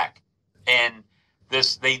and back. And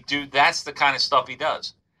that's the kind of stuff he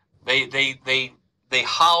does. They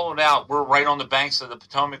hollowed out. We're right on the banks of the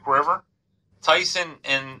Potomac River. Tyson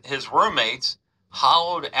and his roommates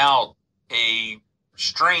hollowed out a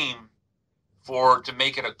stream to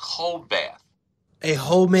make it a cold bath. A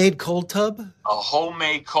homemade cold tub? A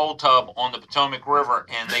homemade cold tub on the Potomac River,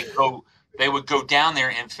 and they would go down there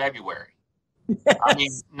in February. I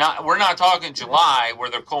mean, we're not talking July where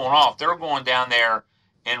they're cooling off. They're going down there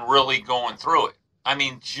and really going through it. I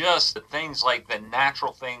mean, just the things like the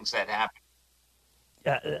natural things that happen.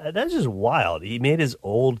 Yeah, that's just wild. He made his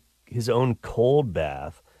own cold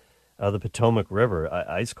bath out of the Potomac River,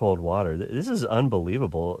 ice cold water. This is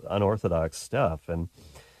unbelievable, unorthodox stuff. And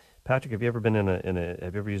Patrick, have you ever been have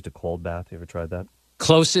you ever used a cold bath? Have you ever tried that?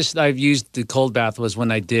 Closest I've used the cold bath was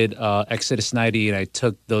when I did Exodus 90 and I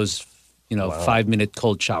took those, 5-minute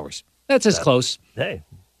cold showers. That's as close. Hey,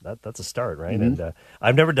 that's a start, right? Mm-hmm. And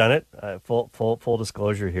I've never done it. Full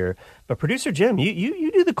disclosure here. But producer Jim,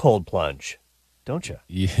 you do the cold plunge, don't you?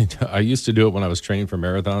 Yeah, I used to do it when I was training for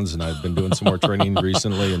marathons, and I've been doing some more training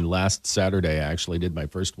recently. And last Saturday, I actually did my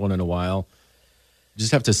first one in a while. You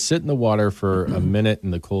just have to sit in the water for a minute in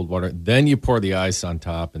the cold water. Then you pour the ice on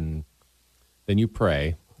top, and then you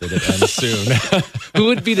pray that it ends soon. Who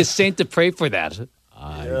would be the saint to pray for that?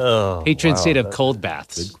 Patron saint of cold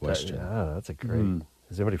baths. Good question. That's a great.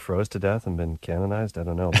 Has anybody froze to death and been canonized? I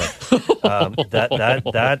don't know, but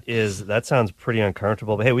that sounds pretty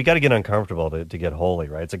uncomfortable. But hey, we got to get uncomfortable to get holy,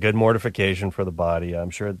 right? It's a good mortification for the body. I'm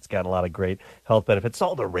sure it's got a lot of great health benefits. It's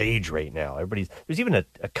all the rage right now. There's even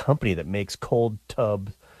a company that makes cold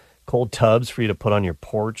tubs for you to put on your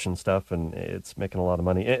porch and stuff, and it's making a lot of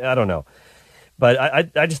money. I don't know.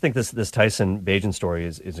 But I just think this Tyson Bagent story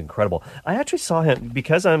is incredible. I actually saw him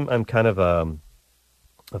because I'm kind of a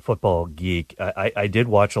football geek. I did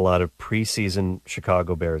watch a lot of preseason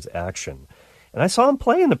Chicago Bears action, and I saw him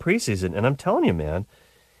play in the preseason. And I'm telling you, man,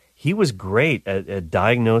 he was great at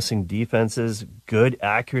diagnosing defenses, good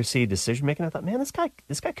accuracy, decision making. I thought, man, this guy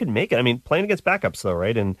could make it. I mean, playing against backups though,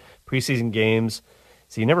 right? In preseason games,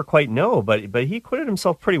 so you never quite know. But he acquitted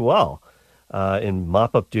himself pretty well. In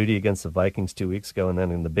mop-up duty against the Vikings 2 weeks ago, and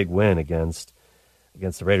then in the big win against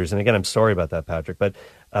the Raiders. And again, I'm sorry about that, Patrick, but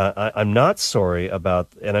I'm not sorry about,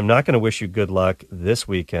 and I'm not going to wish you good luck this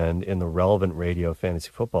weekend in the Relevant Radio Fantasy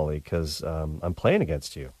Football League because I'm playing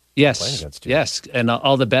against you. Yes, and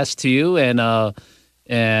all the best to you,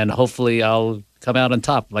 and hopefully I'll come out on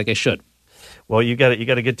top like I should. Well, you got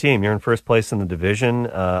a good team. You're in first place in the division.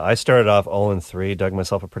 I started off 0-3, dug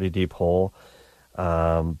myself a pretty deep hole.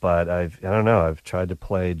 But I've tried to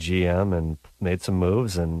play GM and made some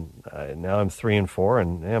moves, and now I'm 3-4,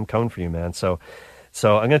 and I'm coming for you, man. So I'm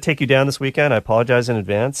going to take you down this weekend. I apologize in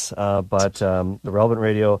advance, but the Relevant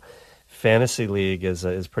Radio Fantasy League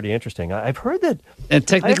is pretty interesting. I've heard that. And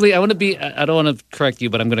technically, I don't want to correct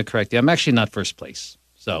you, but I'm going to correct you. I'm actually not first place.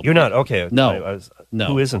 So you're not? Okay. No. No.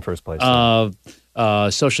 Who is in first place?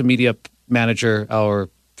 Social media manager or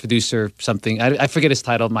producer, something. I forget his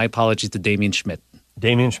title. My apologies to Damien Schmidt.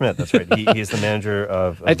 Damien Schmidt, that's right. He's the manager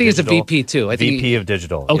of I think digital. He's a VP too. VP of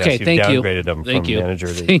digital. Okay, yes, thank you. Downgraded him thank from you. Manager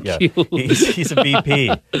to thank you. He's a VP,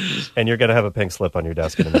 and you're going to have a pink slip on your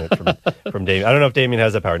desk in a minute from Damien. I don't know if Damien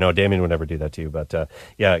has that power. No, Damien would never do that to you. But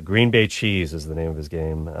Green Bay Cheese is the name of his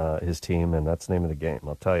game, his team, and that's the name of the game.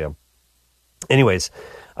 I'll tell you. Anyways,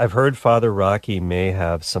 I've heard Father Rocky may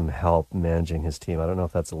have some help managing his team. I don't know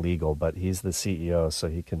if that's illegal, but he's the CEO, so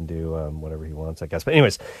he can do whatever he wants, I guess. But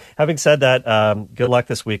anyways, having said that, good luck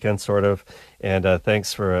this weekend, sort of, and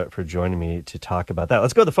thanks for joining me to talk about that.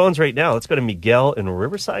 Let's go to the phones right now. Let's go to Miguel in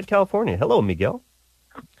Riverside, California. Hello, Miguel.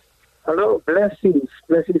 Hello, blessings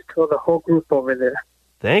to the whole group over there.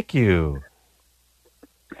 Thank you.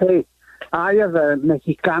 Hey, I, as a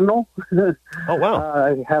Mexicano, oh wow,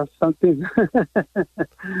 I have something to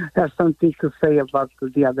say about the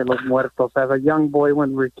Dia de los Muertos. As a young boy,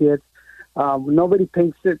 when we were kids, nobody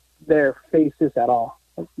painted their faces at all.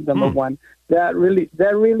 Number one, that really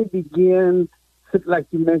began, like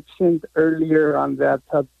you mentioned earlier on that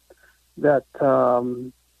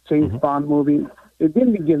James Bond movie. It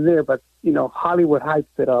didn't begin there, but Hollywood hyped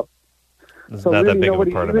it up. It's so not really that big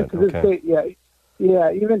nobody, of a part of it. Okay. Day,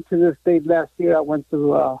 yeah, even to this day, last year I was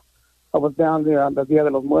down there on the Dia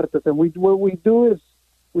de los Muertos, and what we do is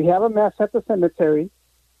we have a mass at the cemetery.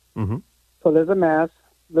 Mm-hmm. So there's a mass.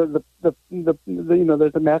 There's a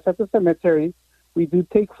mass at the cemetery. We do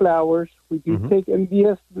take flowers. We do take, and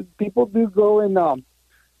yes, people do go and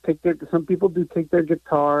some people do take their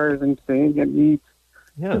guitars and sing and eat.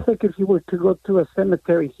 Yeah. Just like if you were to go to a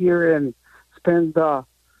cemetery here and spend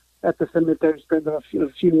at the cemetery, spend a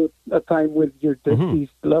time with your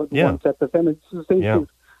deceased loved ones at the cemetery. It's the same thing.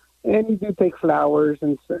 And you do take flowers,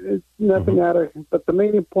 and it's nothing out of. But the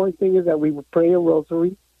main important thing is that we would pray a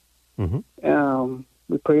rosary. We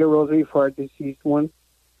pray a rosary for our deceased one,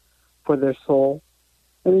 for their soul,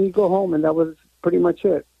 and then you go home, and that was pretty much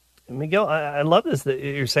it. Miguel, I love this that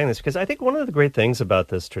you're saying this, because I think one of the great things about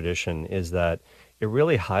this tradition is that it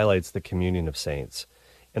really highlights the communion of saints,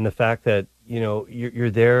 and the fact that you're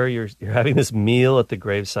there, you're having this meal at the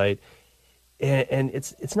gravesite, and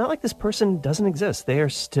it's not like this person doesn't exist. They are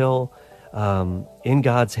still in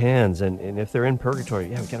God's hands, and if they're in purgatory,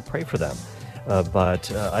 we got to pray for them.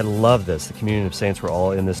 But I love this. The communion of saints, we're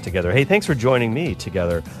all in this together. Hey, thanks for joining me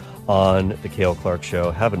together on the Cale Clark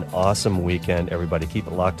Show. Have an awesome weekend, everybody. Keep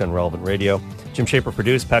it locked on Relevant Radio. Jim Shaper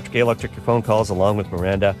produced. Patrick Gaylock took your phone calls along with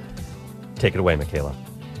Miranda. Take it away, Michaela.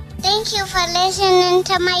 Thank you for listening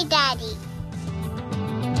to my daddy.